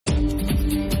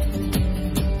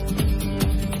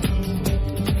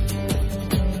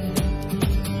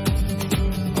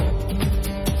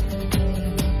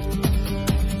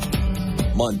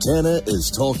Montana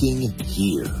is talking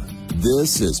here.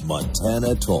 This is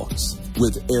Montana Talks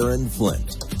with Aaron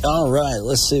Flint. All right,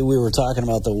 let's see. We were talking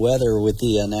about the weather with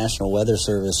the National Weather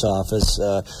Service office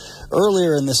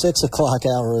earlier in the 6 o'clock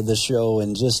hour of the show,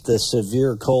 and just the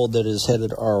severe cold that is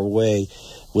headed our way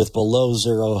with below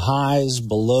zero highs,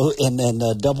 and then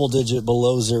double-digit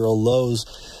below zero lows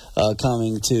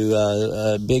coming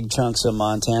to big chunks of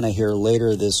Montana here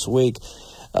later this week.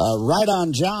 Right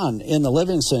on John in the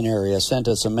Livingston area sent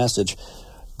us a message.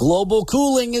 Global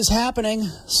cooling is happening.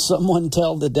 Someone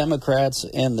tell the Democrats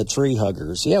and the tree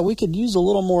huggers. Yeah, we could use a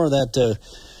little more of that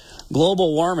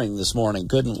global warming this morning,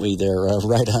 couldn't we there?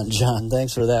 Right on, John.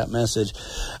 Thanks for that message.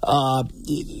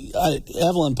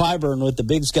 Evelyn Pyburn with the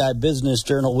Big Sky Business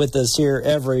Journal with us here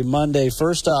every Monday.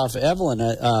 First off, Evelyn,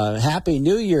 Happy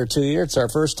New Year to you. It's our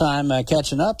first time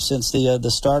catching up since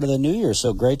the start of the new year,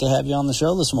 so great to have you on the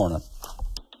show this morning.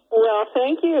 Well,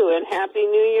 thank you, and Happy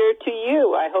New Year to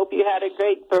you. I hope you had a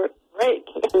great break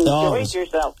and enjoyed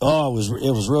yourself. Oh,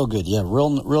 it was real good. Yeah,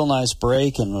 real nice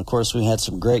break, and of course we had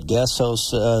some great guest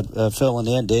hosts filling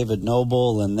in. David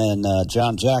Noble, and then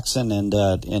John Jackson and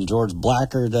George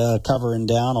Blackard covering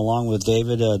down along with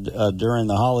David during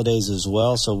the holidays as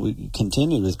well. So we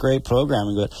continued with great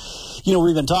programming. But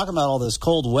we've been talking about all this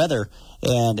cold weather.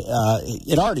 And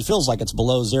it already feels like it's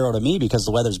below zero to me because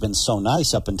the weather's been so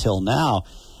nice up until now.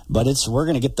 But we're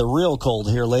going to get the real cold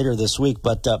here later this week.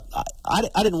 But I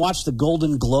didn't watch the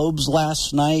Golden Globes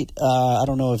last night. I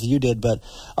don't know if you did, but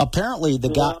apparently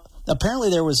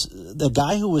there was the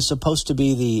guy who was supposed to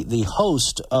be the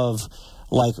host of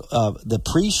the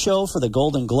pre-show for the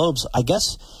Golden Globes. I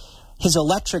guess his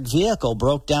electric vehicle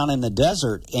broke down in the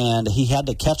desert, and he had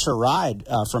to catch a ride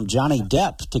from Johnny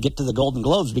Depp to get to the Golden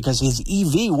Globes because his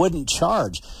EV wouldn't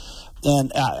charge.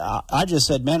 And I just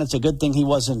said, man, it's a good thing he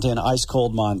wasn't in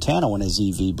ice-cold Montana when his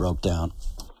EV broke down.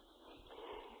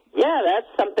 Yeah, that's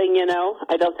something,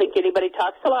 I don't think anybody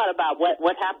talks a lot about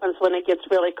what happens when it gets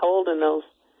really cold and those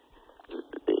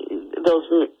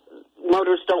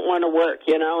motors don't want to work,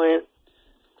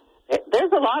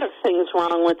 There's a lot of things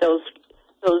wrong with those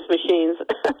machines.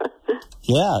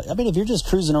 Yeah, I mean, if you're just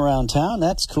cruising around town,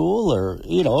 that's cool, or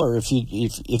if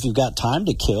you've got time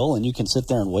to kill and you can sit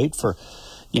there and wait for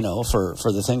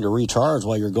the thing to recharge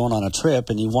while you're going on a trip,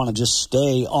 and you want to just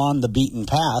stay on the beaten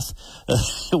path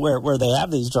where they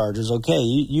have these chargers. Okay,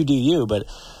 you do you, but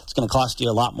it's going to cost you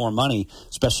a lot more money,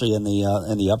 especially in the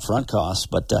upfront costs.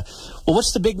 But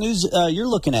what's the big news you're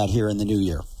looking at here in the new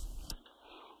year?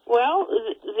 Well,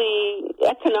 the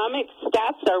economic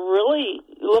stats are really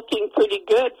looking pretty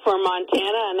good for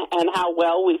Montana and how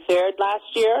well we fared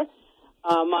last year.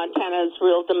 Montana's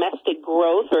real domestic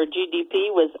growth, or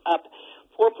GDP, was up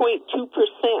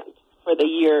 4.2% for the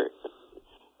year,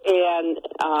 and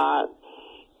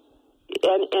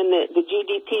the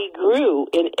GDP grew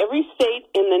in every state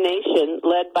in the nation,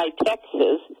 led by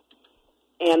Texas.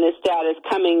 And this data is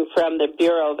coming from the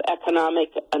Bureau of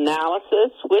Economic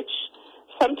Analysis, which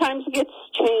sometimes gets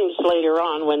changed later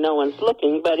on when no one's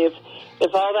looking. But if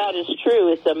all that is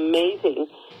true, it's amazing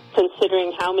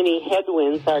considering how many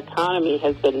headwinds our economy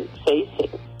has been facing.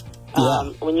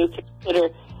 Yeah. When you consider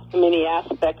many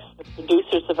aspects the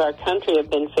producers of our country have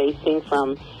been facing,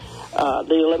 from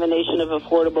the elimination of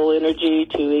affordable energy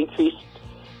to increased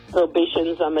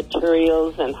prohibitions on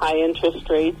materials and high interest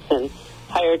rates and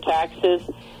higher taxes.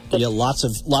 Yeah, lots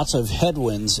of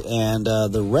headwinds, and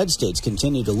the red states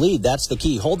continue to lead. That's the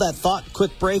key. Hold that thought.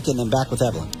 Quick break, and then back with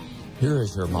Evelyn. Here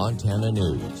is your Montana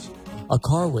news. A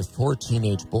car with 4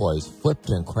 teenage boys flipped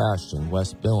and crashed in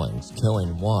West Billings,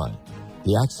 killing one.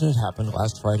 The accident happened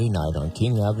last Friday night on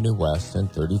King Avenue West and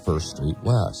 31st Street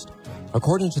West.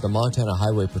 According to the Montana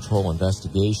Highway Patrol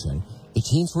investigation, the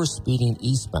teens were speeding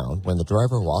eastbound when the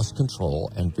driver lost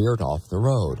control and veered off the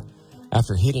road.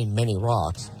 After hitting many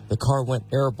rocks, the car went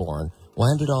airborne,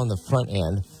 landed on the front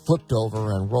end, flipped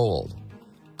over, and rolled.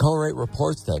 Color 8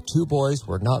 reports that 2 boys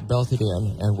were not belted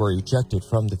in and were ejected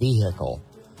from the vehicle.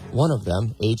 One of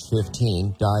them, age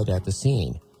 15, died at the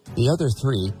scene. The other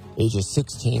 3, ages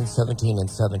 16, 17, and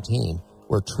 17,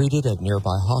 were treated at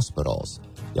nearby hospitals.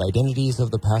 The identities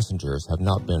of the passengers have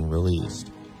not been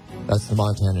released. That's the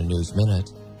Montana News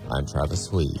Minute. I'm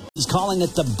Travis Lee. He's calling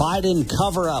it the Biden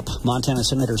cover-up. Montana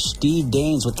Senator Steve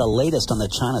Daines with the latest on the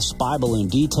China spy balloon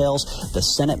details, the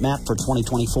Senate map for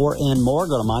 2024, and more.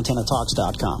 Go to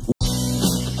MontanaTalks.com.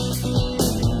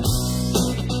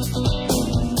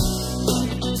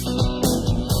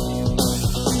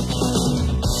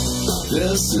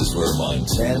 This is where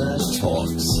Montana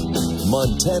talks.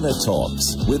 Montana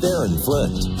Talks with Aaron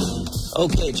Flint.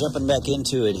 Okay, jumping back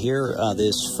into it here,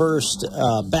 this first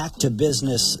back to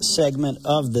business segment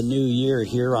of the new year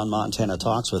here on Montana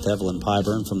Talks with Evelyn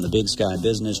Pyburn from the Big Sky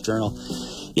Business Journal.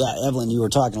 Yeah, Evelyn, you were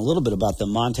talking a little bit about the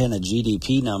Montana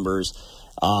GDP numbers.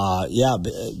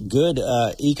 Good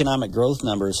economic growth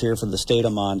numbers here for the state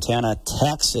of Montana.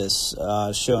 Texas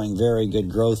showing very good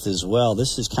growth as well.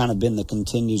 This has kind of been the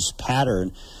continuous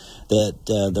pattern that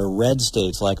the red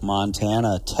states like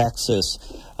Montana, Texas,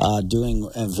 doing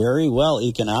very well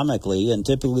economically, and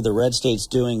typically the red states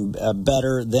doing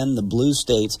better than the blue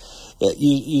states.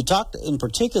 You talked in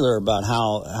particular about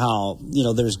how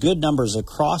there's good numbers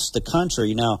across the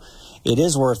country. Now, it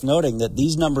is worth noting that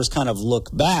these numbers kind of look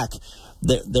back.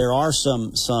 There are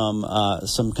some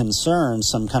concerns,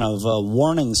 some kind of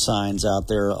warning signs out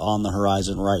there on the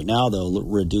horizon right now, though.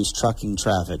 Reduced trucking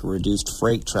traffic, reduced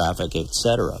freight traffic,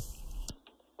 etc.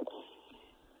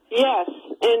 Yes,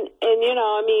 and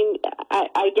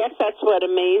I guess that's what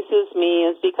amazes me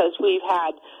is because we've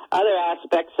had other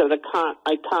aspects of the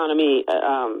economy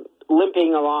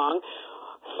limping along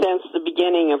since the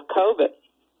beginning of COVID,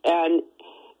 and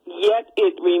yet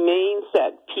it remains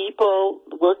that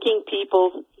working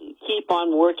people keep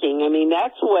on working. I mean,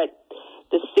 that's what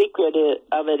the secret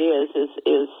of it is.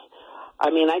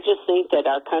 I just think that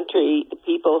our country, the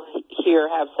people here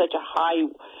have such a high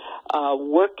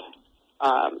work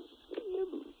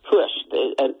push,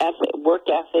 an work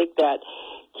ethic that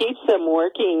keeps them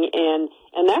working, and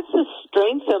that's the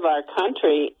strength of our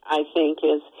country, I think,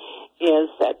 is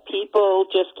that people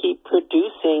just keep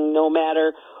producing no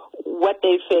matter what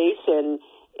they face,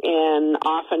 and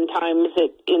oftentimes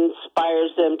it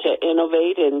inspires them to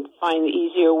innovate and find the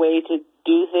easier way to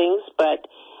do things, but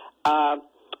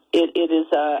it is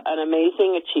an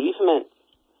amazing achievement.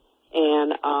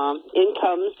 And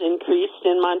incomes increased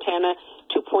in Montana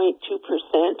 2.2%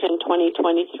 in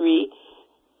 2023,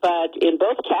 but in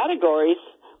both categories,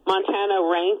 Montana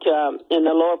ranked in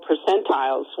the lower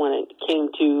percentiles when it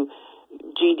came to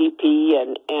GDP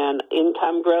and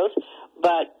income growth.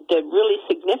 But the really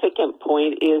significant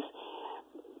point is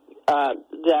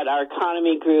that our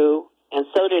economy grew, and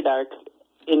so did our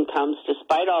incomes,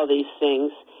 despite all these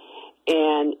things.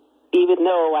 And even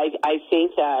though I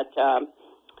think that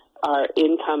our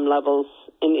income levels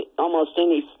in almost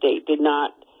any state did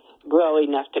not grow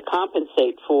enough to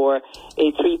compensate for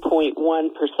a 3.1%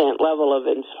 level of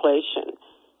inflation.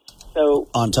 So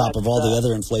on top of all the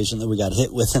other inflation that we got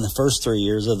hit with in the first 3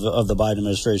 years of the Biden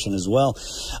administration as well.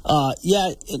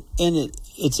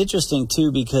 It's interesting,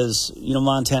 too, because,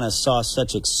 Montana saw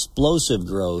such explosive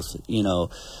growth,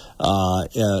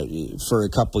 for a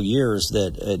couple years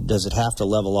that does it have to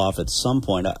level off at some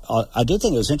point? I did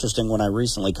think it was interesting when I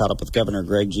recently caught up with Governor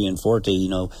Greg Gianforte.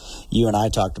 You and I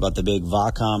talked about the big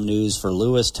VACOM news for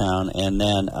Lewistown, and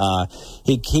then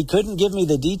he couldn't give me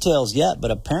the details yet,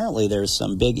 but apparently there's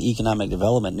some big economic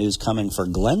development news coming for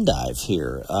Glendive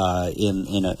here in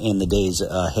the days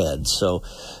ahead. So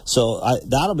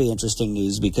that'll be interesting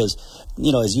news because,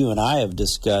 as you and I have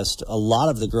discussed, a lot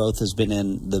of the growth has been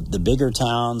in the bigger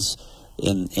towns,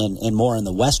 in more in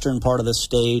the western part of the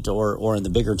state or in the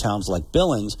bigger towns like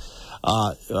Billings.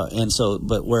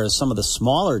 But whereas some of the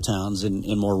smaller towns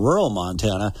in more rural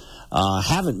Montana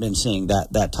haven't been seeing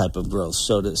that type of growth.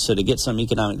 So to get some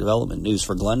economic development news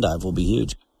for Glendive will be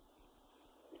huge.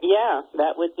 Yeah,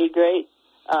 that would be great.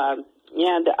 I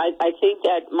think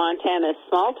that Montana's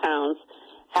small towns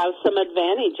have some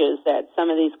advantages that some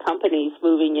of these companies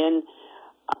moving in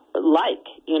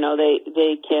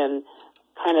they can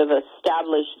kind of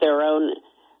establish their own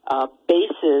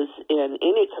bases in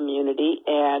any community,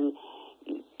 and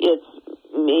it's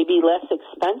maybe less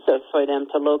expensive for them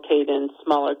to locate in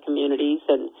smaller communities,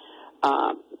 and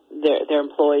their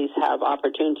employees have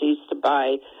opportunities to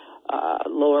buy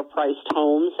lower-priced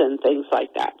homes and things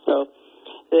like that. So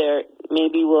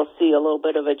maybe we'll see a little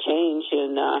bit of a change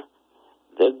in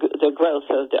the growth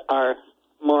of our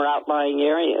more outlying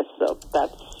areas. So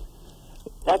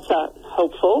that's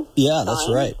hopeful. Yeah, that's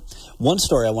right. One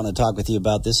story I want to talk with you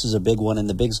about, this is a big one in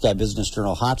the Big Sky Business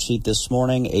Journal hot sheet this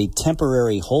morning. A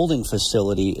temporary holding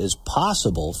facility is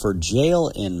possible for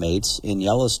jail inmates in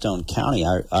Yellowstone County.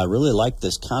 I really like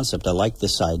this concept. I like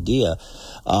this idea.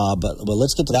 But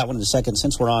let's get to that one in a second.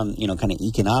 Since we're on, kind of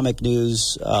economic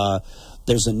news,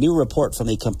 there's a new report from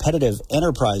the Competitive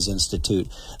Enterprise Institute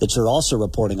that you're also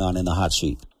reporting on in the hot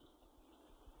sheet.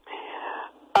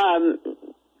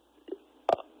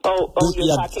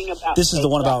 You're talking about... This is the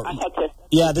one about...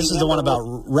 this is the one about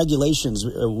regulations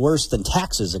worse than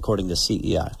taxes, according to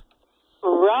CEI.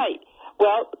 Right.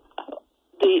 Well,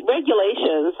 the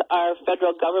regulations our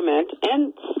federal government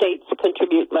and states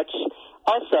contribute much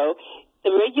also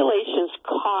the regulations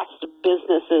cost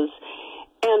businesses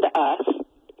and us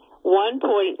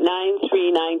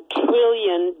 $1.939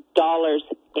 trillion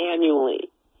annually.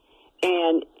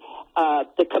 And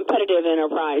the Competitive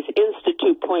Enterprise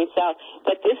Institute points out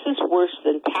that this is worse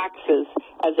than taxes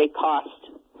as they cost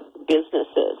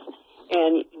businesses.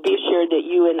 And be assured that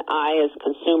you and I as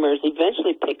consumers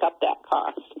eventually pick up that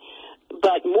cost.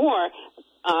 But more,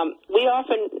 we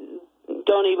often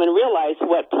don't even realize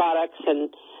what products and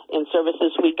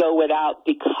services we go without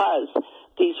because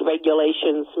these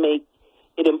regulations make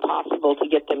it impossible to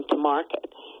get them to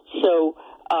market. So,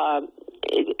 and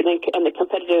the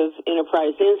Competitive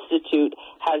Enterprise Institute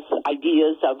has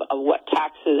ideas of what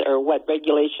taxes or what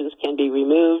regulations can be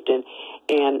removed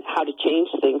and how to change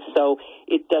things so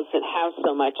it doesn't have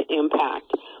so much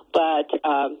impact. But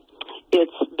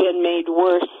it's been made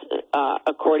worse,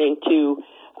 according to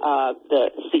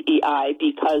the CEI,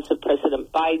 because of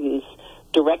President Biden's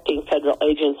directing federal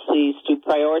agencies to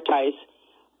prioritize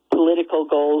political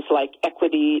goals like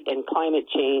equity and climate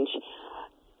change,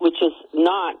 which is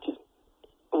not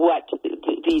what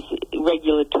these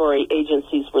regulatory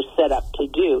agencies were set up to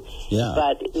do. Yeah.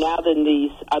 But now then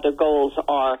these other goals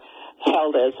are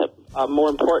held as more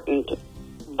important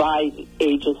by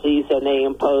agencies, and they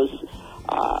impose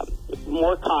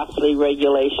more costly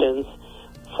regulations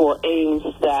for aims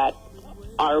that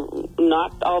are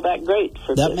not all that great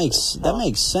for business. That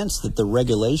makes sense that the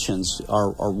regulations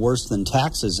are worse than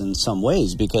taxes in some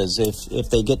ways, because if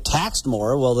they get taxed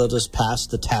more, well, they'll just pass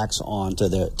the tax on to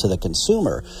the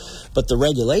consumer. But the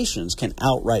regulations can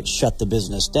outright shut the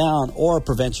business down or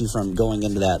prevent you from going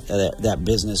into that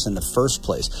business in the first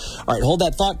place. All right, hold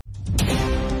that thought.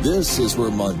 This is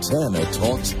where Montana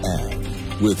Talks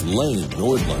Ag with Lane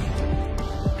Nordlund.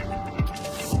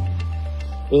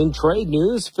 In trade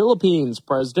news, Philippines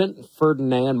President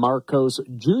Ferdinand Marcos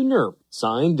Jr.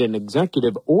 signed an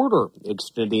executive order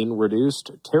extending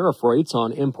reduced tariff rates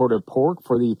on imported pork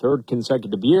for the third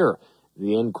consecutive year.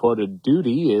 The in-quoted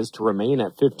duty is to remain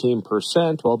at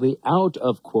 15%, while the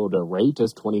out-of-quota rate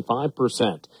is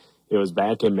 25%. It was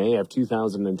back in May of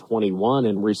 2021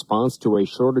 in response to a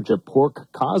shortage of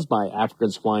pork caused by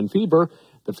African swine fever.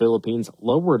 The Philippines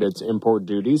lowered its import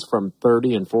duties from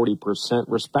 30% and 40%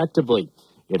 respectively.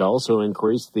 It also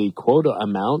increased the quota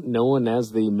amount known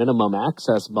as the minimum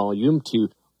access volume to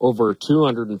over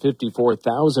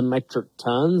 254,000 metric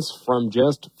tons from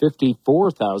just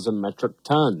 54,000 metric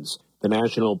tons. The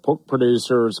National Pork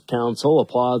Producers Council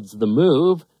applauds the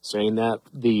move, saying that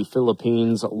the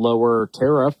Philippines' lower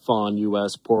tariff on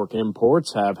U.S. pork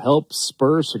imports have helped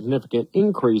spur significant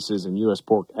increases in U.S.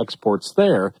 pork exports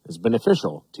there as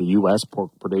beneficial to U.S.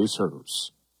 pork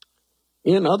producers.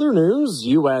 In other news,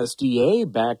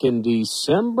 USDA back in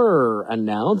December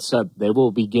announced that they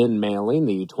will begin mailing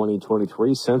the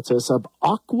 2023 census of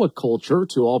aquaculture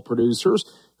to all producers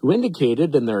who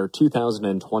indicated in their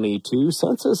 2022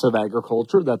 Census of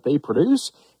Agriculture that they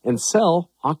produce and sell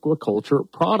aquaculture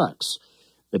products.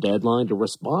 The deadline to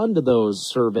respond to those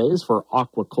surveys for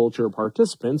aquaculture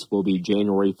participants will be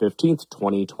January 15th,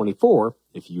 2024,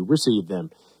 if you receive them.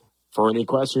 For any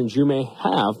questions you may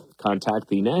have, contact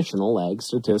the National Ag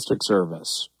Statistics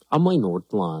Service. I'm Lane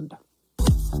Nordlund.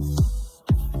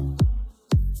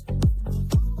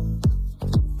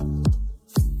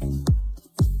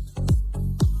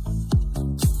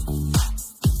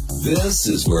 This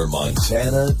is where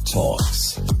Montana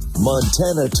talks.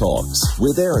 Montana Talks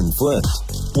with Aaron Flint.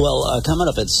 Well, coming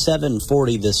up at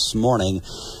 7:40 this morning,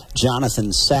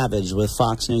 Jonathan Savage with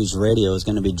Fox News Radio is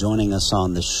going to be joining us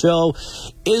on the show.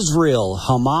 Israel,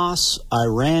 Hamas,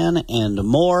 Iran, and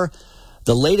more.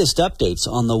 The latest updates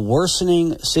on the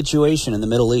worsening situation in the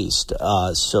Middle East. The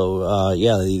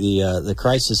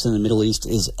crisis in the Middle East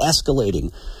is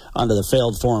escalating under the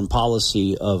failed foreign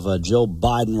policy of Joe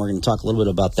Biden. We're going to talk a little bit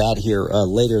about that here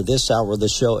later this hour of the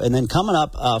show. And then coming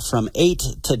up from 8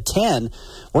 to 10,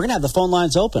 we're going to have the phone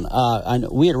lines open.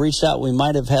 We had reached out. We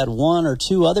might have had one or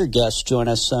two other guests join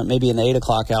us maybe in the 8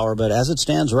 o'clock hour. But as it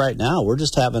stands right now, we're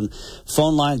just having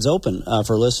phone lines open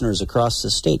for listeners across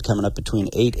the state coming up between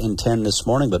 8 and 10 this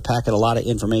morning. But packing a lot of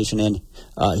information in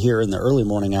here in the early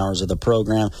morning hours of the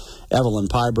program. Evelyn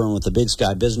Pyburn with the Big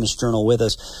Sky Business Journal with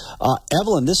us.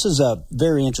 Evelyn, this is a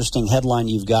very interesting headline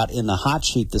you've got in the hot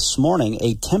sheet this morning.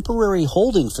 A temporary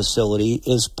holding facility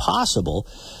is possible.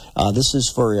 This is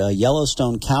for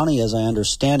Yellowstone County, as I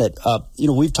understand it.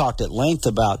 We've talked at length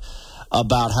about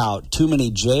how too many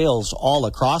jails all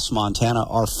across Montana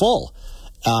are full.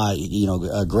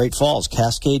 Great Falls,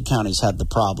 Cascade counties had the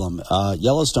problem.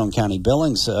 Yellowstone County,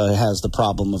 Billings has the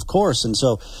problem, of course. And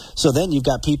so then you've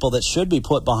got people that should be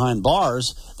put behind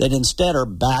bars that instead are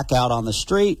back out on the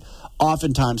street,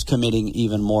 oftentimes committing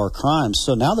even more crimes.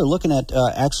 So now they're looking at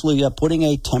actually putting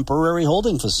a temporary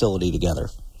holding facility together.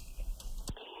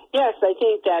 Yes, I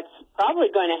think that's probably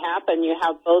going to happen. You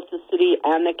have both the city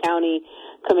and the county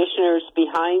commissioners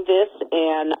behind this,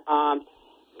 and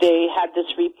they had this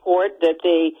report that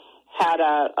they had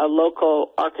a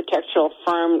local architectural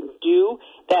firm do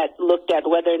that looked at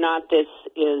whether or not this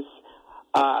is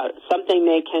something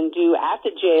they can do at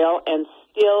the jail and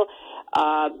still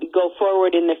go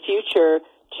forward in the future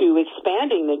to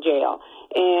expanding the jail.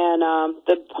 And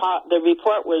the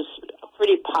report was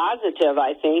pretty positive,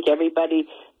 I think. Everybody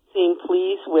seemed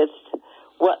pleased with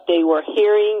what they were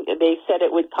hearing. They said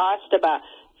it would cost about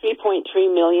 $3.3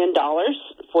 million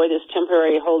for this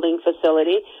temporary holding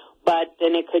facility, but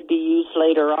then it could be used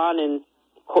later on in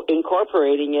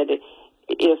incorporating it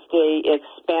if they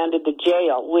expanded the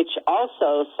jail, which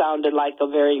also sounded like a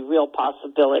very real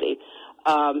possibility.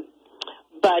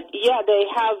 But, yeah, they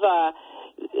have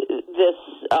this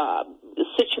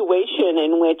situation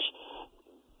in which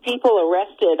people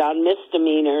arrested on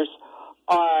misdemeanors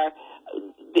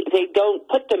they don't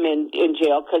put them in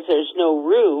jail because there's no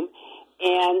room.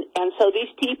 And so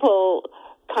these people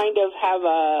kind of have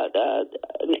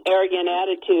an arrogant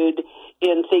attitude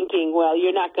in thinking, well,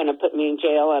 you're not going to put me in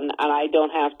jail, and I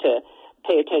don't have to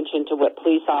pay attention to what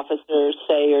police officers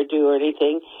say or do or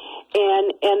anything.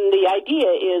 And the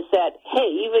idea is that, hey,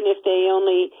 even if they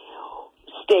only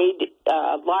stayed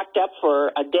locked up for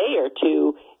a day or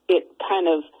two, it kind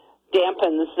of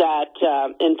dampens that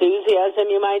enthusiasm,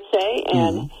 you might say,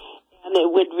 and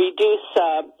it would reduce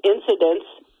incidents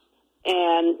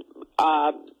and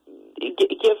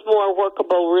give more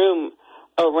workable room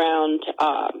around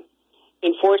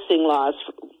enforcing laws,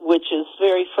 which is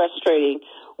very frustrating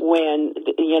when,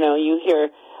 you hear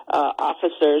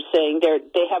officers saying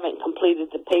they haven't completed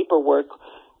the paperwork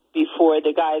before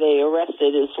the guy they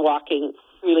arrested is walking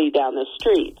freely down the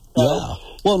street. So, yeah.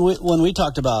 Well, when we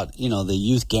talked about the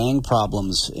youth gang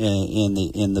problems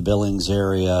in the Billings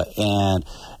area and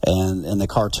the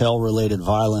cartel related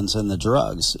violence and the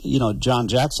drugs, John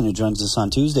Jackson, who joins us on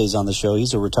Tuesdays on the show,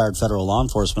 he's a retired federal law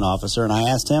enforcement officer, and I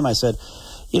asked him, I said,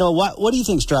 what do you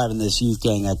think's driving this youth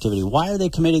gang activity? Why are they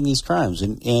committing these crimes?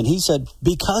 And he said,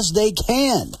 because they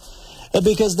can.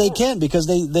 Because they can, because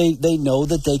they know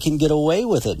that they can get away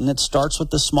with it. And it starts with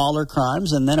the smaller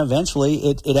crimes, and then eventually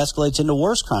it escalates into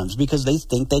worse crimes because they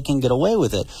think they can get away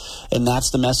with it. And that's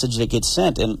the message that gets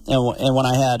sent. And when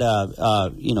I had,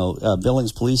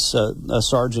 Billings Police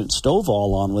Sergeant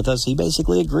Stovall on with us, he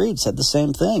basically agreed, said the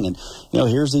same thing. And,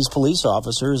 here's these police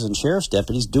officers and sheriff's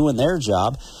deputies doing their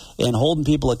job and holding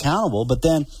people accountable, but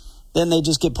then they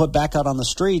just get put back out on the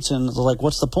streets, and it's like,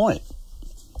 what's the point?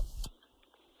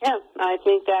 Yeah, I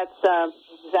think that's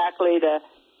exactly the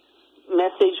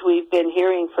message we've been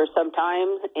hearing for some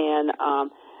time, and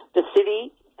the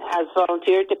city has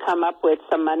volunteered to come up with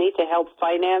some money to help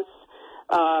finance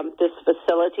this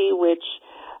facility, which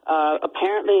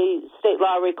apparently state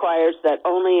law requires that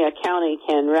only a county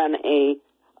can run a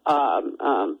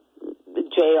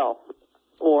jail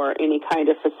or any kind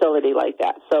of facility like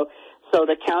that. So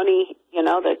the county,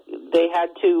 they had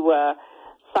to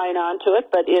sign on to it,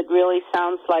 but it really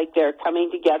sounds like they're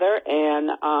coming together, and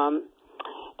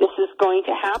this is going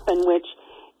to happen, which,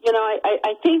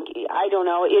 I think, I don't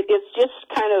know, it's just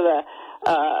kind of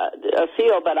a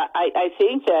feel, but I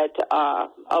think that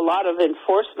a lot of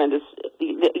enforcement is,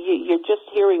 you're just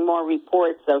hearing more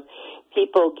reports of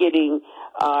people getting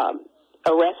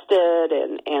arrested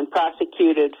and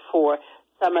prosecuted for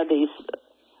some of these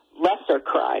lesser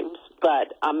crimes,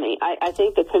 but I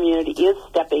think the community is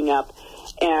stepping up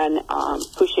and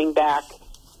pushing back,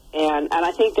 and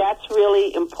I think that's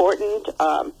really important.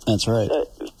 That's right.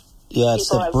 It's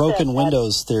the broken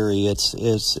windows theory. It's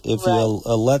if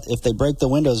right. If they break the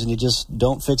windows and you just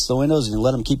don't fix the windows and you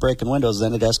let them keep breaking windows,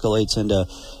 then it escalates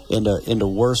into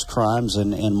worse crimes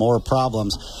and more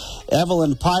problems.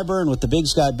 Evelyn Pyburn with the Big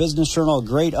Sky Business Journal. A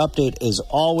great update as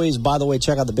always. By the way,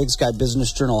 check out the Big Sky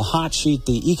Business Journal hot sheet.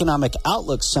 The Economic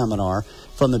Outlook Seminar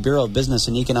from the Bureau of Business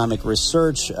and Economic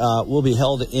Research will be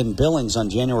held in Billings on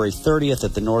January 30th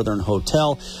at the Northern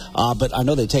Hotel. But I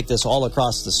know they take this all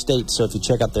across the state, so if you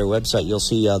check out their website, you'll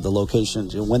see the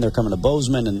locations when they're coming to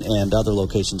Bozeman and other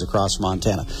locations across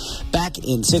Montana. Back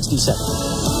in 60 seconds.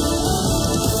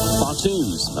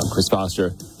 2s. I'm Chris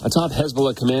Foster. A top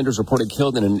Hezbollah commander is reported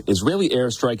killed in an Israeli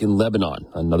airstrike in Lebanon.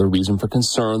 Another reason for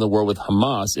concern, the war with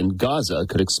Hamas in Gaza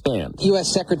could expand.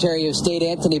 U.S. Secretary of State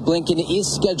Antony Blinken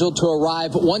is scheduled to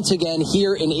arrive once again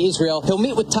here in Israel. He'll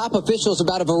meet with top officials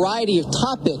about a variety of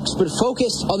topics, but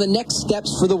focus on the next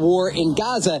steps for the war in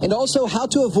Gaza and also how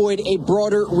to avoid a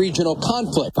broader regional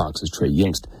conflict. Fox's Trey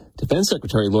Yingst. Defense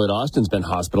Secretary Lloyd Austin's been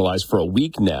hospitalized for a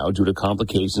week now due to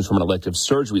complications from an elective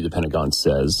surgery, the Pentagon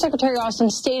says. Secretary Austin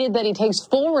stated that he takes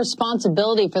full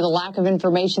responsibility for the lack of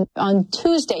information. On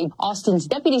Tuesday, Austin's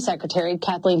Deputy Secretary,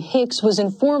 Kathleen Hicks, was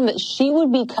informed that she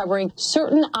would be covering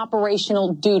certain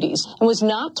operational duties and was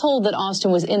not told that Austin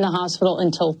was in the hospital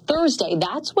until Thursday.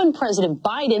 That's when President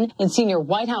Biden and senior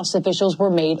White House officials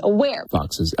were made aware.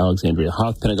 Fox's Alexandria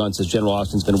Hoff. Pentagon says General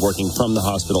Austin's been working from the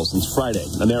hospital since Friday.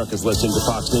 America's listening to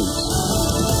Fox News.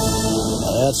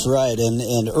 That's right.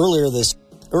 And earlier this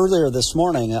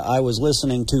morning, I was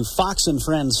listening to Fox and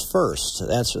Friends First.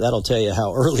 That'll tell you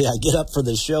how early I get up for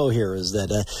the show here. Is that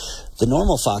the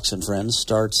normal Fox and Friends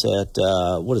starts at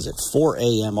 4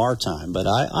 a.m. our time. But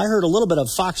I heard a little bit of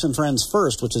Fox and Friends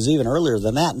First, which is even earlier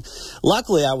than that. And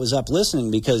luckily, I was up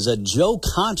listening because Joe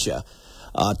Concha.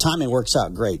 Timing works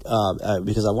out great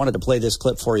because I wanted to play this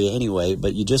clip for you anyway,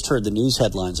 but you just heard the news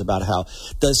headlines about how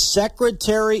the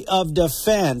Secretary of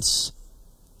Defense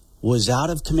was out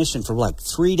of commission for like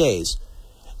 3 days.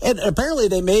 And apparently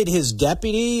they made his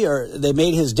deputy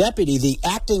the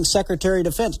acting Secretary of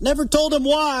Defense. Never told him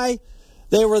why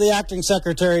they were the acting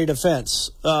Secretary of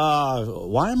Defense.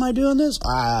 Why am I doing this?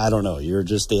 I don't know. You're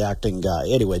just the acting guy.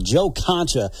 Anyway, Joe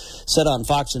Concha said on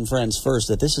Fox and Friends First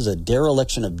that this is a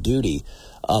dereliction of duty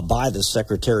by the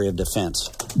Secretary of Defense.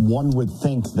 One would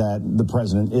think that the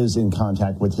president is in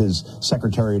contact with his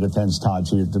Secretary of Defense, Todd,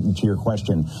 to your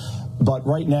question. But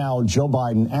right now, Joe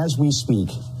Biden, as we speak,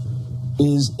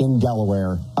 is in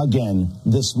Delaware again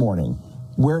this morning,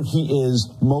 where he is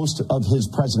most of his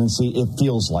presidency, it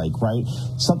feels like, right?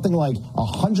 Something like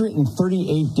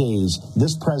 138 days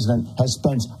this president has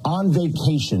spent on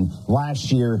vacation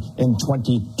last year in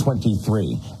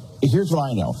 2023. Here's what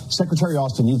I know. Secretary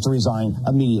Austin needs to resign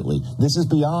immediately. This is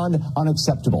beyond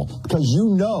unacceptable because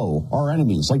you know our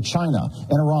enemies like China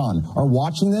and Iran are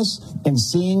watching this and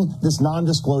seeing this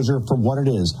non-disclosure for what it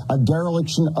is, a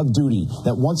dereliction of duty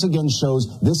that once again shows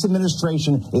this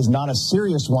administration is not a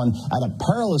serious one at a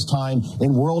perilous time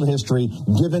in world history,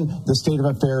 given the state of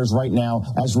affairs right now,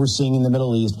 as we're seeing in the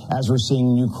Middle East, as we're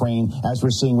seeing in Ukraine, as we're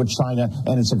seeing with China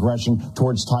and its aggression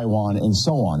towards Taiwan and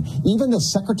so on. Even the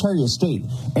Secretary of State,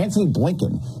 Antony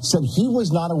Blinken, said he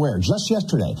was not aware just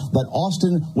yesterday that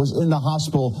Austin was in the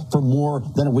hospital for more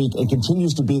than a week and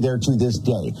continues to be there to this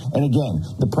day. And again,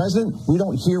 the president, we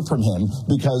don't hear from him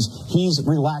because he's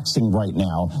relaxing right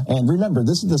now. And remember,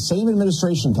 this is the same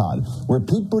administration, Todd, where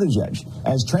Pete Buttigieg,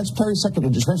 as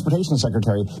Transportation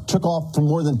Secretary, took off for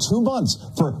more than 2 months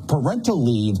for parental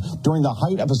leave during the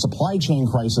height of a supply chain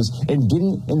crisis and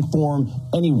didn't inform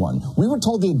anyone. We were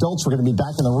told the adults were going to be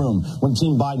back in the room when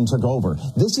Team Biden took over.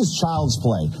 This is child's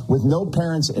play with no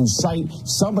parents in sight.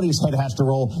 Somebody's head has to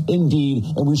roll, indeed,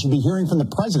 and we should be hearing from the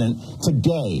president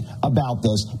today about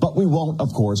this, but we won't,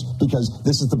 of course, because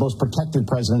this is the most protected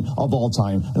president of all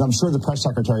time, and I'm sure the press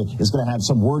secretary is going to have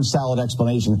some word salad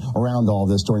explanation around all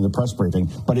this during the press briefing,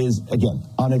 but it is, again,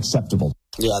 unacceptable.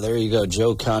 Yeah, there you go.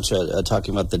 Joe Concha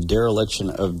talking about the dereliction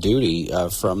of duty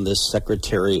from this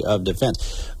Secretary of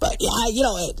Defense. But,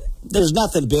 yeah, there's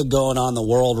nothing big going on in the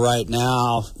world right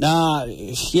now.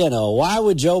 Why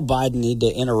would Joe Biden need to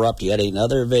interrupt yet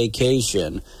another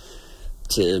vacation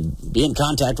to be in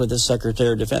contact with his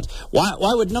Secretary of Defense? Why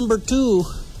would number 2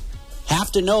 have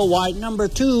to know why number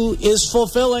 2 is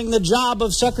fulfilling the job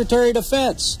of Secretary of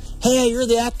Defense? Hey, you're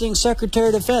the acting Secretary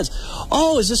of Defense.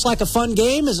 Oh, is this like a fun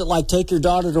game? Is it like take your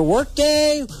daughter to work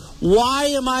day? Why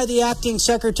am I the acting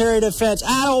Secretary of Defense?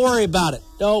 Don't worry about it.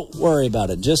 Don't worry about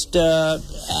it. Just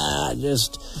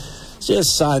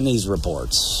sign these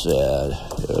reports.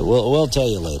 We'll tell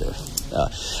you later.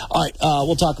 All right,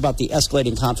 we'll talk about the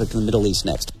escalating conflict in the Middle East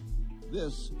next.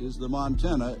 This is the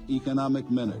Montana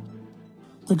Economic Minute.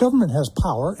 The government has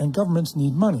power, and governments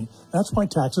need money. That's why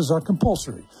taxes are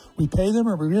compulsory. We pay them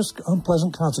or we risk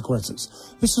unpleasant consequences.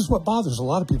 This is what bothers a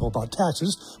lot of people about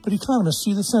taxes, but economists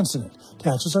see the sense in it.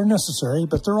 Taxes are necessary,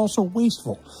 but they're also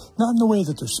wasteful. Not in the way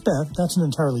that they're spent, that's an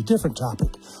entirely different topic,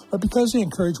 but because they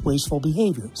encourage wasteful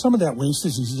behavior. Some of that waste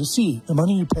is easy to see. The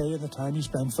money you pay and the time you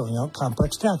spend filling out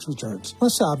complex tax returns.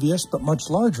 Less obvious, but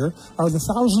much larger, are the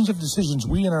thousands of decisions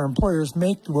we and our employers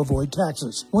make to avoid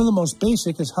taxes. One of the most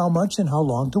basic is how much and how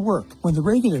long belong to work. When the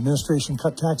Reagan administration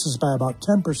cut taxes by about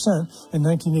 10% in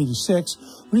 1986,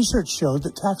 research showed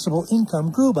that taxable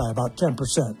income grew by about 10%.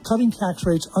 Cutting tax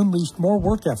rates unleashed more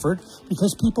work effort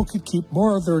because people could keep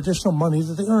more of their additional money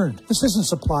that they earned. This isn't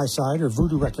supply side or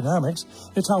voodoo economics.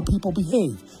 It's how people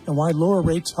behave and why lower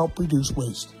rates help reduce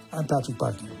waste. I'm Patrick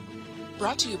Barkey.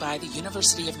 Brought to you by the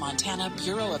University of Montana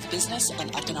Bureau of Business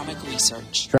and Economic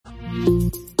Research.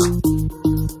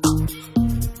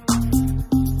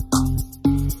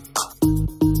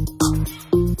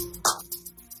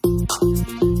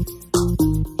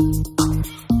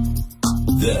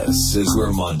 This is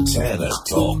where Montana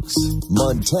talks.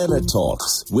 Montana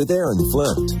Talks with Aaron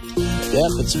Flint.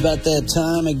 Yep, it's about that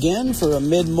time again for a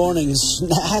mid-morning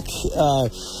snack.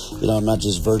 I'm not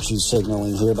just virtue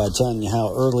signaling here by telling you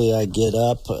how early I get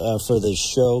up for this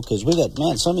show, because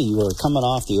some of you are coming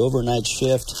off the overnight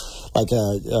shift.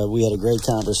 We had a great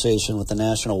conversation with the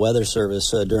National Weather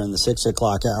Service during the 6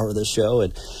 o'clock hour of the show,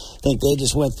 and I think they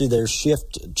just went through their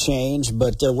shift change,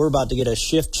 but we're about to get a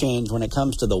shift change when it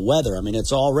comes to the weather. I mean,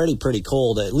 it's already pretty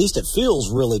cold. At least it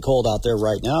feels really cold out there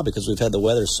right now because we've had the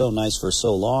weather so nice for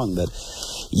so long. But,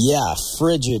 yeah,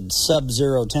 frigid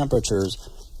sub-zero temperatures.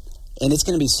 And it's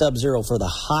going to be sub-zero for the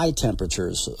high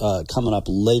temperatures coming up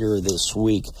later this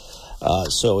week.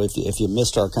 So if you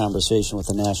missed our conversation with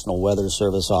the National Weather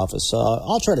Service office,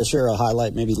 I'll try to share a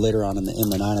highlight maybe later on in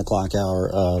the 9 o'clock hour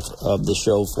of the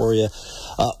show for you.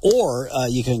 Or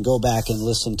you can go back and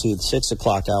listen to the 6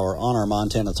 o'clock hour on our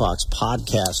Montana Talks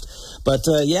podcast. But,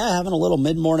 having a little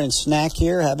mid-morning snack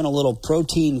here, having a little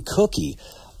protein cookie.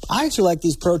 I actually like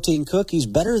these protein cookies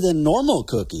better than normal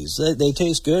cookies. They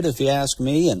taste good if you ask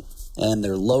me, and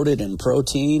they're loaded in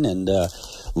protein and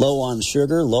low on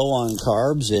sugar, low on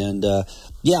carbs. And,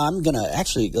 I'm going to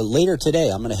actually, later today,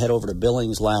 I'm going to head over to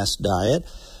Billings Last Diet.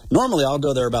 Normally, I'll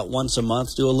go there about once a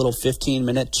month, do a little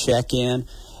 15-minute check-in,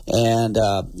 and,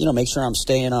 make sure I'm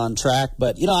staying on track.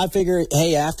 But, I figure,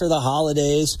 hey, after the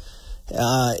holidays,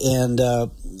 I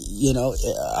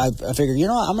figure,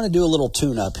 I'm going to do a little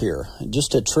tune-up here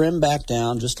just to trim back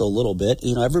down just a little bit.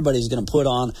 Everybody's going to put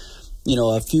on,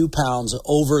 a few pounds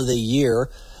over the year,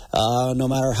 no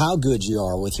matter how good you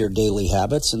are with your daily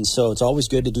habits. And so it's always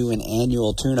good to do an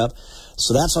annual tune-up.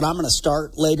 So that's what I'm going to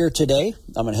start later today.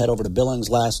 I'm going to head over to Billings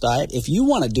Last Diet. If you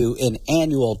want to do an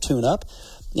annual tune-up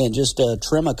and just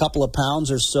trim a couple of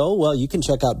pounds or so, well, you can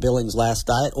check out Billings Last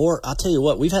Diet. Or I'll tell you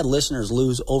what, we've had listeners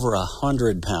lose over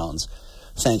 100 pounds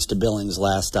thanks to Billings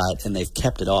Last Diet, and they've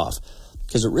kept it off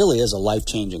because it really is a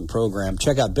life-changing program.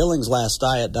 Check out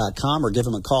billingslastdiet.com or give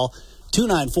them a call,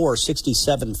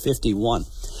 294-6751.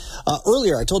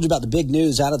 Earlier, I told you about the big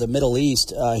news out of the Middle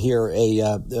East here.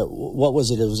 What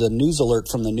was it? It was a news alert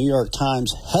from the New York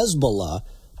Times. Hezbollah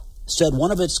said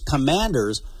one of its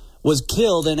commanders was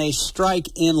killed in a strike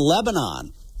in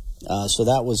Lebanon. So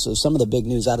that was some of the big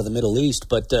news out of the Middle East.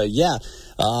 But,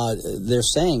 they're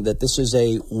saying that this is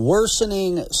a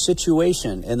worsening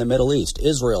situation in the Middle East.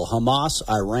 Israel, Hamas,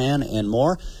 Iran, and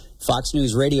more. Fox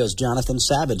News Radio's Jonathan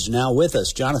Savage now with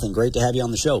us. Jonathan, great to have you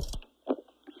on the show.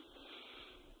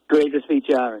 Great to speak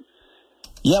to you, Aaron.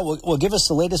 Yeah, well, give us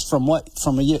the latest from what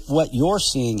you're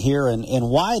seeing here,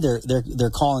 and why they're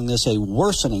calling this a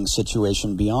worsening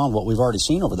situation beyond what we've already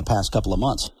seen over the past couple of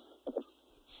months.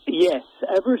 Yes,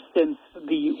 ever since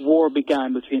the war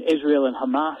began between Israel and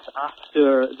Hamas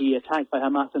after the attack by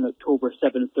Hamas on October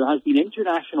 7th, there has been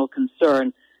international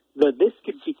concern that this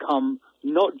could become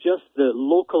not just the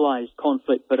localized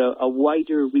conflict, but a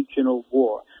wider regional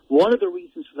war. One of the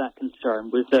reasons for that concern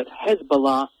was that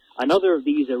Hezbollah, another of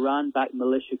these Iran-backed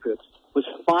militia groups, was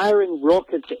firing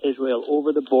rockets at Israel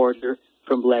over the border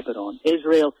from Lebanon.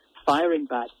 Israel firing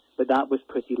back, but that was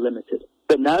pretty limited.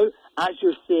 But now, as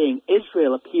you're saying,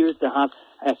 Israel appears to have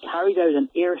carried out an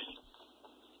airstrike.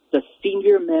 The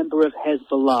senior member of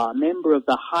Hezbollah, a member of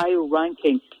the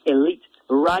high-ranking elite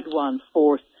Radwan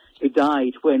force, who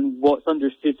died when what's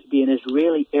understood to be an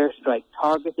Israeli airstrike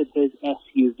targeted his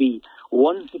SUV.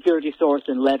 One security source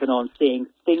in Lebanon saying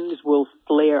things will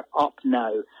flare up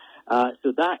now.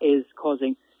 So that is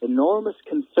causing enormous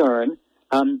concern.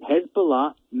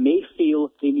 Hezbollah may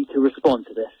feel they need to respond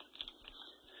to this.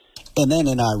 And then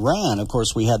in Iran, of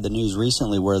course, we had the news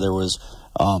recently where there was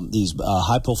these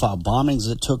high-profile bombings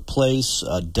that took place.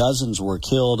 Dozens were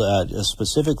killed,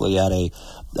 specifically at a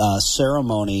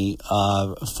ceremony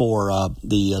for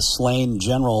the slain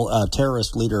general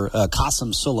terrorist leader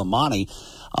Qasem Soleimani.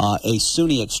 A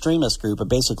Sunni extremist group, but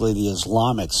basically the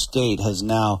Islamic State, has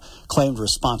now claimed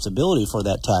responsibility for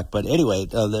that attack. But anyway,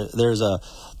 there's a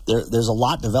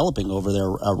lot developing over there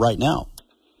right now.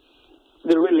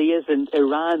 There really is, and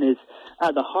Iran is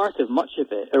at the heart of much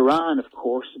of it, Iran, of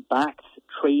course, backed,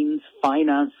 trains,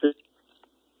 finances.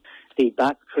 They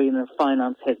back, train, and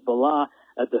finance Hezbollah,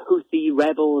 the Houthi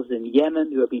rebels in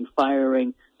Yemen who have been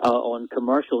firing on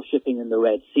commercial shipping in the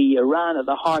Red Sea. Iran at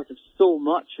the heart of so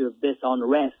much of this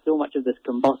unrest, so much of this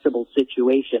combustible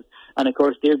situation. And, of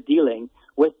course, they're dealing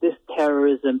with this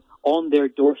terrorism on their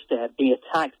doorstep, being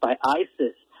attacked by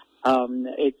ISIS.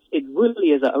 It really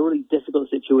is a really difficult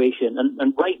situation.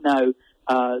 And right now,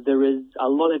 there is a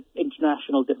lot of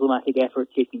international diplomatic effort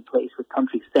taking place with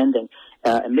countries sending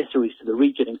emissaries to the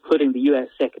region, including the U.S.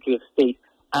 Secretary of State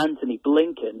Antony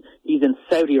Blinken. He's in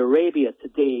Saudi Arabia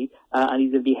today, and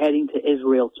he's going to be heading to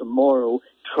Israel tomorrow,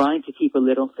 trying to keep a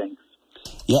lid on things.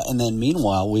 Yeah, and then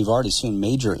meanwhile, we've already seen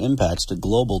major impacts to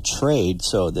global trade,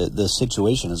 so the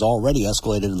situation has already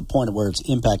escalated to the point of where it's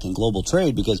impacting global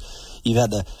trade, because you've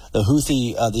had the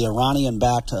Houthi, the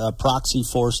Iranian-backed proxy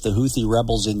force, the Houthi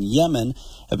rebels in Yemen,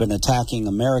 have been attacking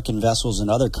American vessels and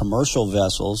other commercial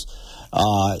vessels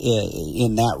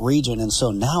in that region. And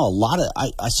so now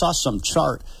I saw some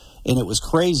chart, and it was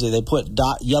crazy. They put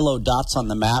yellow dots on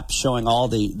the map showing all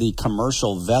the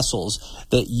commercial vessels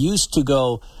that used to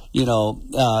go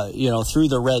through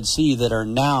the Red Sea, that are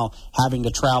now having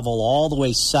to travel all the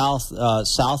way south of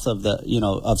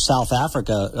South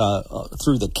Africa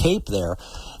through the Cape there,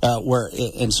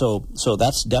 so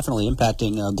that's definitely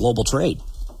impacting global trade.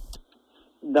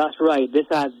 That's right. This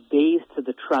adds days to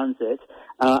the transit,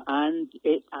 and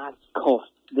it adds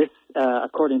cost. This,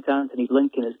 according to Antony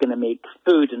Blinken, is going to make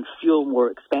food and fuel more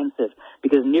expensive,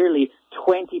 because nearly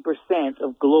 20%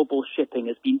 of global shipping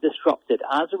has been disrupted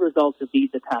as a result of these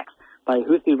attacks by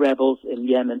Houthi rebels in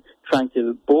Yemen trying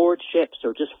to board ships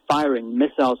or just firing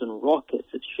missiles and rockets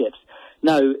at ships.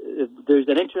 Now, there's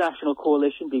an international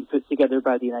coalition being put together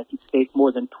by the United States,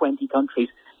 more than 20 countries,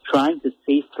 trying to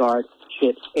safeguard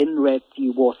ships in Red Sea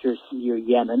waters near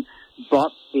Yemen,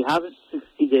 but they haven't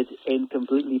succeeded in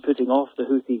completely putting off the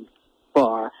Houthis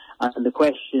far. And the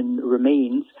question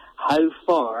remains, how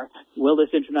far will this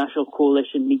international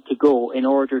coalition need to go in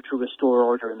order to restore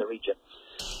order in the region?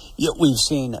 Yeah, we've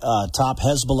seen top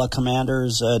Hezbollah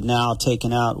commanders now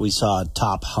taken out. We saw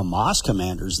top Hamas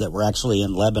commanders that were actually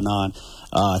in Lebanon,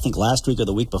 I think last week or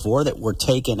the week before, that were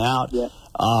taken out. Yeah.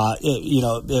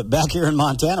 Back here in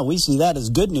Montana, we see that as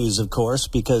good news, of course,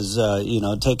 because,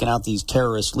 taking out these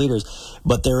terrorist leaders.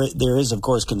 But there is, of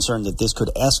course, concern that this could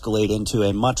escalate into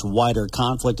a much wider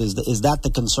conflict. Is that the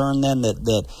concern then,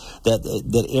 that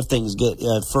if things get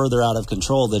further out of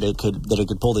control, that it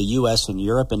could pull the U.S. and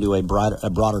Europe into a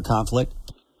broader conflict?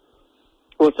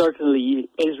 Well, certainly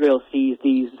Israel sees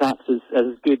these attacks as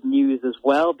good news as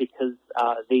well, because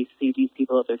they see these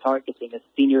people that they're targeting as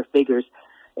senior figures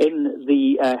in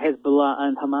the Hezbollah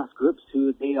and Hamas groups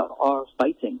who they are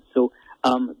fighting. So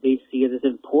they see it as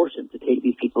important to take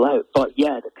these people out. But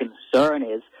yeah, the concern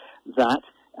is that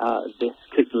this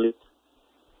could lead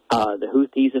the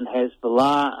Houthis and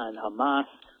Hezbollah and Hamas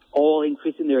all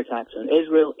increasing their attacks on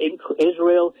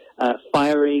Israel,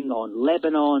 firing on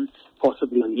Lebanon,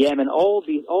 possibly on Yemen, all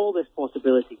this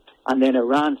possibility, and then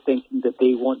Iran thinking that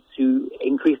they want to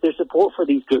increase their support for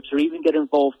these groups or even get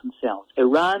involved themselves.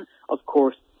 Iran, of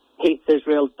course, hates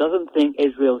Israel, doesn't think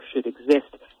Israel should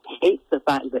exist, hates the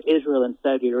fact that Israel and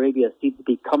Saudi Arabia seem to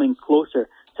be coming closer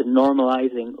to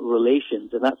normalizing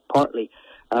relations, and that's partly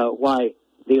why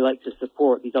they like to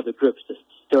support these other groups to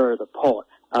stir the pot.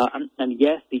 And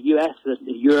yes, the US and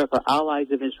Europe are allies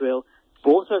of Israel.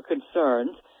 Both are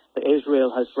concerned that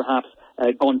Israel has perhaps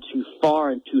gone too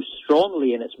far and too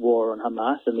strongly in its war on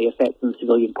Hamas and the effect on the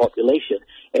civilian population.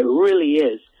 It really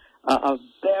is a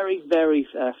very, very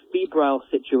febrile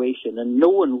situation, and no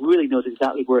one really knows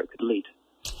exactly where it could lead.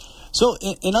 So,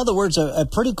 in other words, a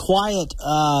pretty quiet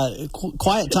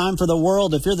time for the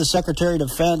world. If you're the Secretary of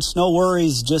Defense, no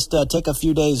worries, just take a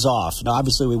few days off. Now,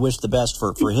 obviously, we wish the best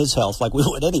for his health, like we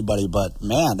would anybody. But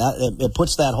man, it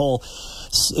puts that whole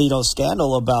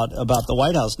scandal about the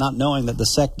White House not knowing that the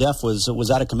SecDef was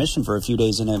out of commission for a few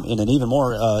days in an even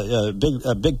more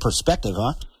big perspective,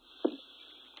 huh?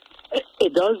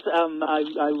 It does.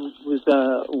 I was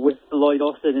with Lloyd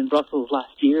Austin in Brussels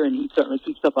last year, and he certainly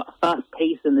keeps up at a fast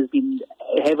pace and has been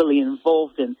heavily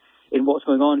involved in what's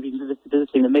going on. He's been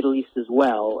visiting the Middle East as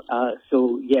well.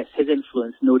 So, yes, his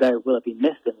influence no doubt will have been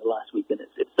missed in the last week. And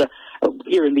it's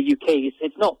here in the UK,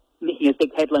 it's not making as big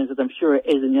headlines as I'm sure it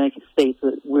is in the United States.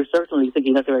 But we're certainly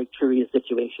thinking that's a very curious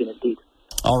situation indeed.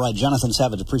 All right, Jonathan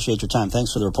Savage, appreciate your time.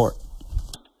 Thanks for the report.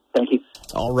 Thank you.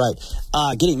 All right.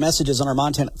 Getting messages on our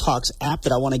Montana Talks app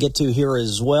that I want to get to here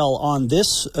as well. On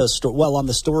this on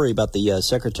the story about the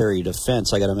Secretary of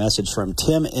Defense, I got a message from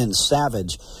Tim in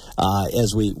Savage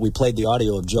as we played the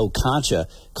audio of Joe Concha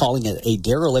calling it a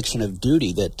dereliction of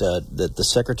duty that the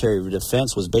Secretary of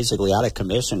Defense was basically out of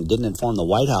commission, didn't inform the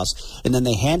White House, and then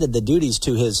they handed the duties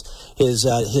to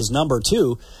his number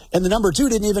two, and the number two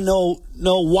didn't even know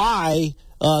why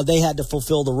they had to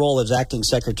fulfill the role as acting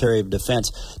Secretary of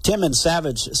Defense. Tim in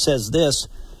Savage says this: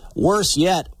 worse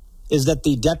yet is that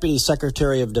the Deputy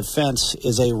Secretary of Defense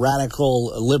is a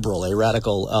radical liberal, a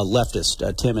radical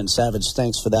leftist. Tim in Savage,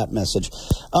 thanks for that message.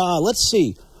 Let's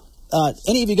see.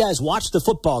 Any of you guys watched the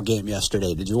football game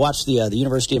yesterday? Did you watch the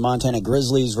University of Montana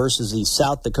Grizzlies versus the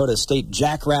South Dakota State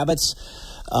Jackrabbits?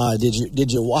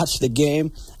 Did you watch the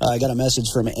game? I got a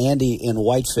message from Andy in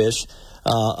Whitefish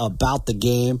about the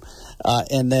game.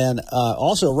 And then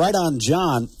also right on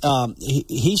John,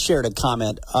 he shared a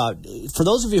comment. For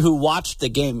those of you who watched the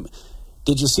game,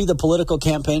 did you see the political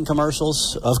campaign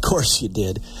commercials? Of course you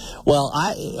did. Well,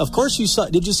 of course you saw.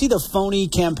 Did you see the phony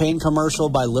campaign commercial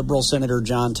by Liberal Senator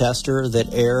John Tester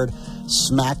that aired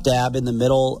smack dab in the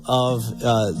middle of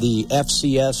the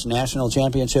FCS National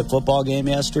Championship football game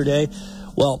yesterday?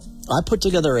 Well, I put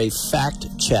together a fact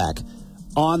check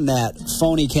on that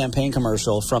phony campaign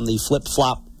commercial from the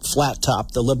flip-flop flat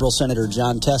top, the Liberal Senator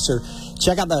John Tester.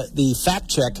 Check out the fact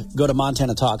check. Go to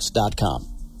MontanaTalks.com.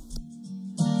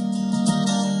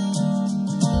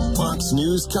 Fox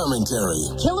News commentary.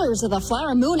 Killers of the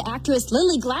Flower Moon actress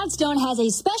Lily Gladstone has a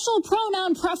special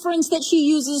pronoun preference that she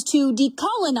uses to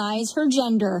decolonize her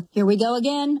gender. Here we go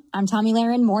again. I'm Tommy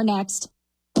Lahren. More next.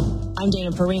 I'm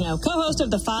Dana Perino, co-host of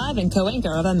The Five and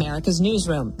co-anchor of America's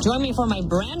Newsroom. Join me for my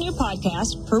brand new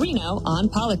podcast, Perino on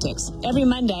Politics. Every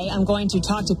Monday, I'm going to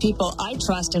talk to people I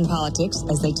trust in politics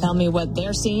as they tell me what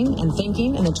they're seeing and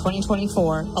thinking in the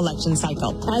 2024 election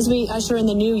cycle. As we usher in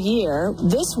the new year,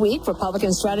 this week,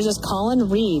 Republican strategist Colin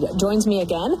Reed joins me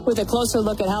again with a closer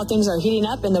look at how things are heating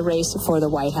up in the race for the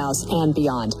White House and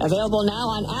beyond. Available now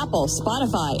on Apple,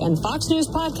 Spotify, and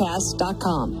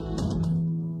FoxNewsPodcast.com.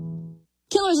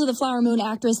 Killers of the Flower Moon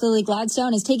actress Lily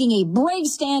Gladstone is taking a brave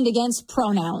stand against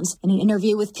pronouns. In an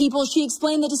interview with People, she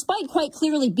explained that despite quite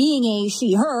clearly being a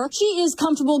she-her, she is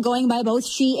comfortable going by both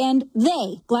she and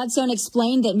they. Gladstone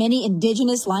explained that many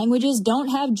indigenous languages don't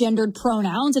have gendered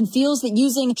pronouns and feels that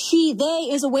using she-they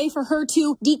is a way for her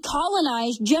to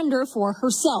decolonize gender for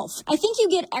herself. I think you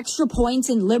get extra points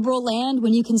in liberal land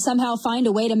when you can somehow find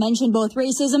a way to mention both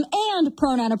racism and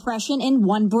pronoun oppression in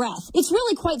one breath. It's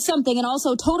really quite something, and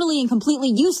also totally and completely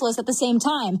useless at the same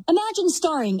time. Imagine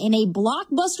starring in a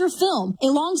blockbuster film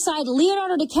alongside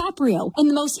Leonardo DiCaprio, and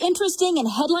the most interesting and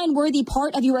headline-worthy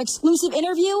part of your exclusive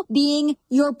interview being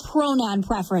your pronoun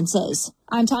preferences.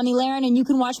 I'm Tommy Lahren, and you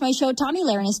can watch my show Tommy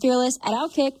Lahren is Fearless at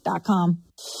Outkick.com.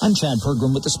 I'm Chad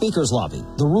Pyburn with the Speaker's Lobby.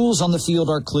 The rules on the field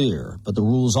are clear, but the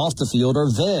rules off the field are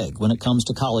vague when it comes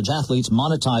to college athletes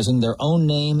monetizing their own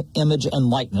name, image, and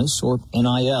likeness, or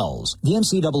NILs. The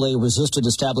NCAA resisted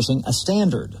establishing a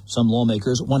standard. Some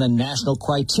lawmakers want a national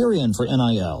criterion for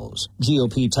NILs.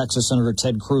 GOP Texas Senator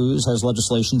Ted Cruz has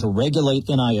legislation to regulate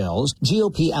NILs.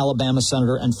 GOP Alabama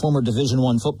Senator and former Division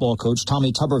I football coach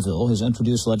Tommy Tuberville has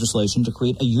introduced legislation to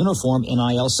create a uniform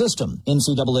NIL system.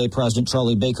 NCAA President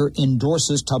Charlie Baker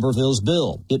endorses Tuberville's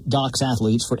bill. It docks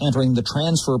athletes for entering the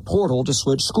transfer portal to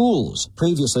switch schools.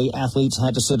 Previously, athletes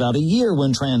had to sit out a year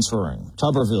when transferring.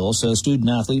 Tuberville says student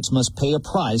athletes must pay a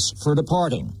price for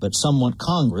departing, but some want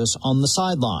Congress on the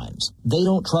sidelines. They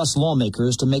don't trust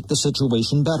lawmakers to make the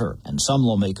situation better, and some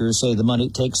lawmakers say the money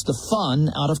takes the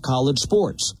fun out of college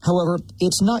sports. However,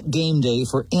 it's not game day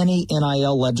for any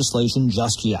NIL legislation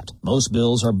just yet. Most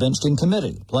bills are benched in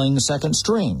committee, playing second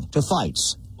string to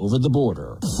fights over the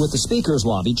border. With the Speaker's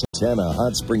Lobby, Montana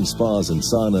Hot Spring Spas and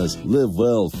Saunas Live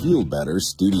Well, Feel Better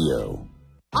studio.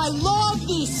 I love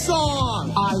this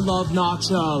song! I love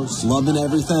nachos. Loving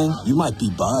everything? You might be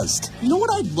buzzed. You know what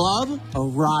I'd love? A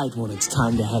ride when it's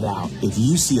time to head out. If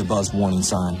you see a buzz warning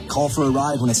sign, call for a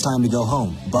ride when it's time to go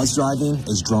home. Buzz driving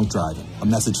is drunk driving. A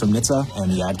message from NHTSA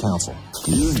and the Ad Council.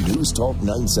 Hear News Talk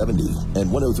 970 and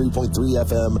 103.3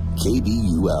 FM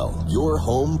KBUL. Your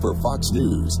home for Fox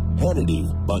News, Hannity,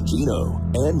 Bongino,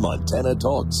 and Montana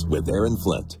Talks with Aaron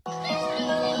Flint.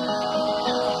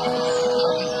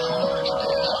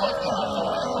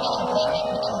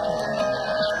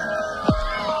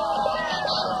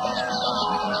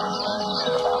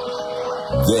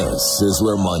 This is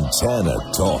where Montana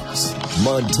talks.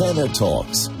 Montana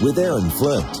Talks with Aaron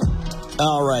Flint.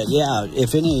 All right, yeah.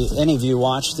 If any of you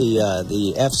watched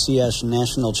the FCS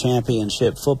National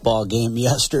Championship football game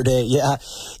yesterday, yeah,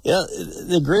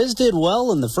 the Grizz did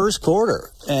well in the first quarter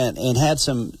and had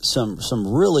some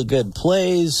really good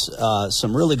plays,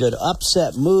 some really good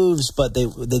upset moves, but they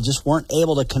just weren't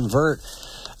able to convert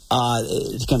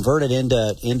it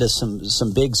into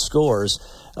some big scores.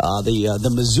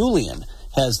 The Missoulian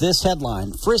has this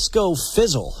headline: Frisco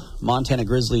fizzle. Montana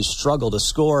Grizzlies struggle to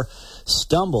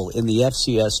stumble in the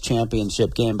FCS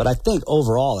championship game. But I think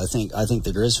overall, I think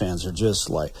the Grizz fans are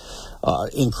just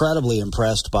incredibly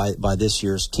impressed by this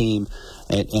year's team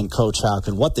and Coach Houck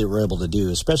and what they were able to do,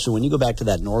 especially when you go back to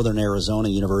that Northern Arizona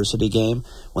University game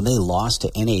when they lost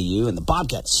to NAU and the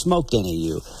Bobcats smoked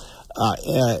NAU.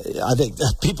 I think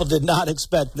people did not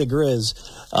expect the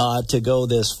Grizz to go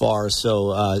this far.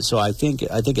 So I think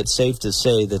it's safe to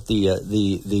say that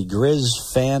the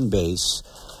Grizz fan base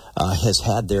has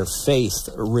had their faith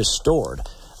restored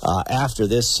after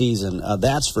this season.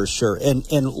 That's for sure. And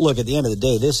look, at the end of the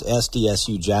day, this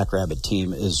SDSU Jackrabbit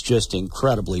team is just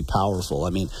incredibly powerful. I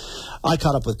mean, I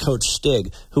caught up with Coach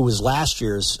Stig, who was last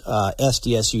year's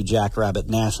SDSU Jackrabbit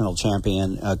national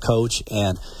champion coach,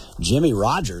 and Jimmy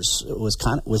Rogers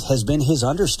has been his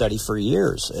understudy for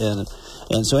years.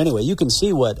 And so anyway, you can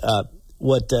see what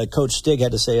Coach Stig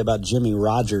had to say about Jimmy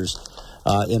Rogers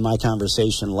in my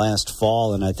conversation last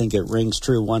fall, and I think it rings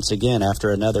true once again after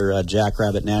another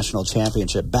Jackrabbit national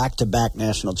championship, back-to-back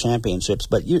national championships.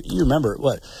 But you remember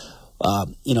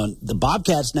the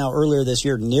Bobcats now earlier this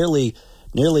year nearly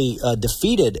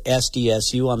defeated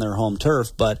SDSU on their home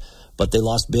turf, but they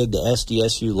lost big to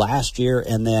SDSU last year,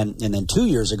 and then 2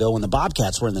 years ago when the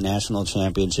Bobcats were in the national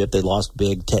championship, they lost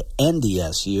big to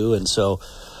NDSU, and so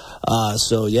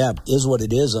yeah, is what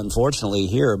it is, unfortunately,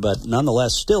 here, but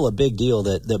nonetheless, still a big deal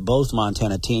that both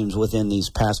Montana teams within these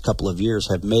past couple of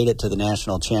years have made it to the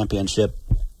national championship.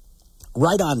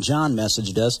 Right On John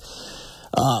messaged us,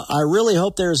 I really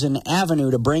hope there's an avenue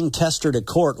to bring Tester to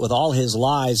court with all his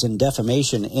lies and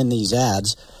defamation in these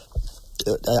ads.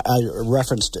 I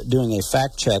referenced doing a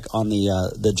fact check on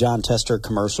the John Tester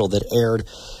commercial that aired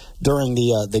during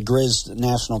the Grizz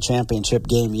National Championship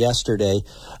game yesterday.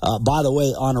 By the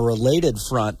way, on a related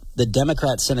front, the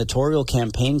Democrat Senatorial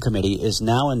Campaign Committee is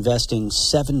now investing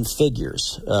 7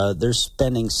 figures. They're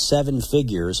spending 7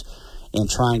 figures in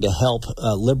trying to help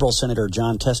Liberal Senator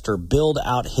John Tester build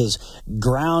out his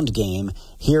ground game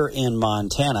here in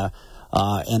Montana.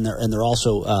 And they're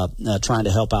also trying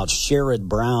to help out Sherrod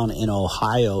Brown in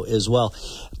Ohio as well.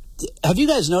 Have you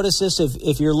guys noticed this?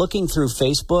 If you're looking through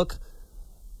Facebook,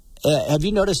 have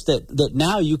you noticed that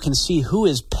now you can see who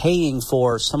is paying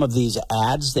for some of these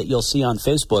ads that you'll see on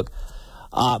Facebook?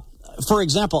 For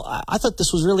example, I thought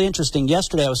this was really interesting.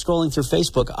 Yesterday I was scrolling through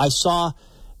Facebook. I saw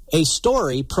a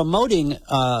story promoting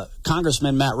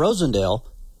Congressman Matt Rosendale,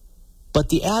 but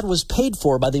the ad was paid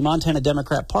for by the Montana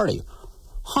Democrat Party.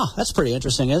 That's pretty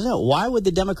interesting, isn't it? Why would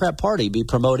the Democrat Party be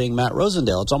promoting Matt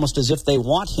Rosendale? It's almost as if they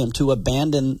want him to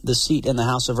abandon the seat in the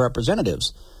House of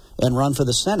Representatives and run for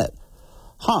the Senate.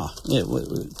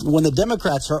 When the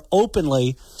Democrats are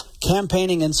openly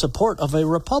campaigning in support of a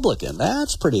Republican.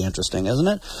 That's pretty interesting, isn't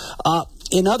it?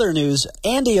 In other news,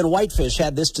 Andy in Whitefish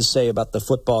had this to say about the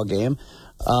football game.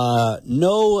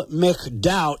 No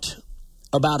McDoubt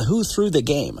about who threw the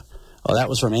game. Oh, that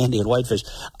was from Andy in Whitefish.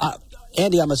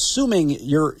 Andy, I'm assuming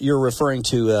you're referring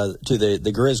to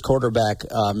the Grizz quarterback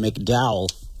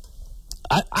McDowell.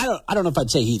 I don't know if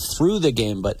I'd say he threw the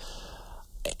game, but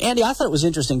Andy, I thought it was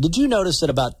interesting. Did you notice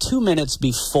that about 2 minutes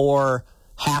before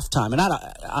halftime, and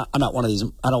I'm not one of these.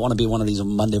 I don't want to be one of these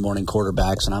Monday morning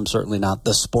quarterbacks, and I'm certainly not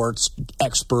the sports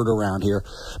expert around here.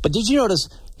 But did you notice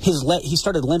his leg? He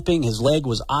started limping. His leg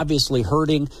was obviously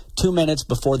hurting 2 minutes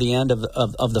before the end of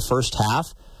the first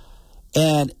half.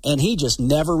 And he just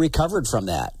never recovered from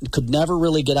that. Could never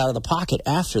really get out of the pocket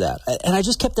after that. And I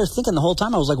just kept there thinking the whole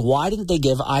time. I was like, why didn't they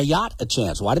give Ayat a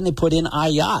chance? Why didn't they put in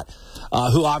Ayat,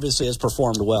 who obviously has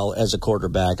performed well as a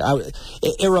quarterback?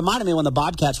 It reminded me when the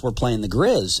Bobcats were playing the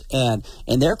Grizz,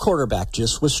 and their quarterback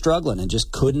just was struggling and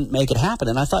just couldn't make it happen.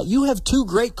 And I thought, you have 2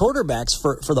 great quarterbacks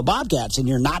for the Bobcats, and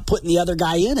you're not putting the other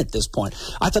guy in at this point.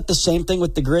 I thought the same thing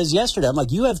with the Grizz yesterday. I'm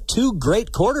like, you have 2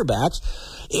 great quarterbacks.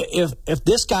 If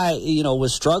this guy,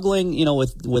 was struggling,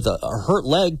 with a hurt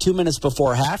leg 2 minutes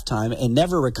before halftime and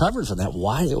never recovered from that,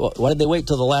 why did they wait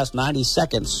till the last 90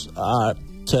 seconds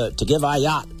to give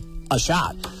Ayat a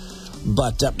shot?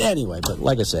 But anyway, but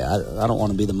like I say, I don't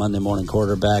want to be the Monday morning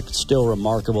quarterback. It's still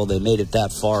remarkable they made it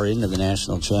that far into the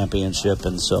national championship,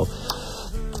 and so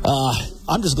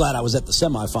I'm just glad I was at the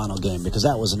semifinal game because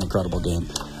that was an incredible game.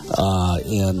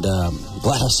 And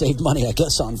glad I saved money, I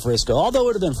guess, on Frisco. Although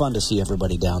it would have been fun to see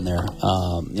everybody down there,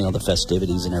 the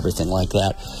festivities and everything like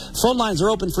that. Phone lines are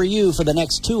open for you for the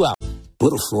next 2 hours.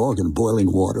 Put a frog in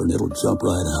boiling water and it'll jump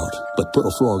right out. But put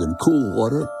a frog in cool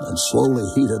water and slowly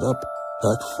heat it up,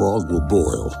 that frog will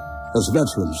boil. As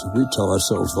veterans, we tell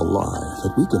ourselves the lie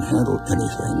that we can handle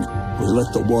anything. We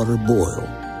let the water boil.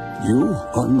 You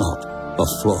are not a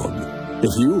frog. If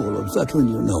you or a veteran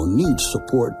you know needs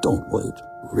support, don't wait.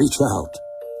 Reach out.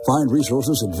 Find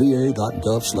resources at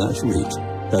va.gov/reach.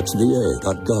 That's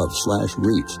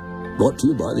va.gov/reach. Brought to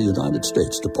you by the United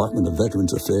States Department of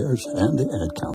Veterans Affairs and the Ad Council.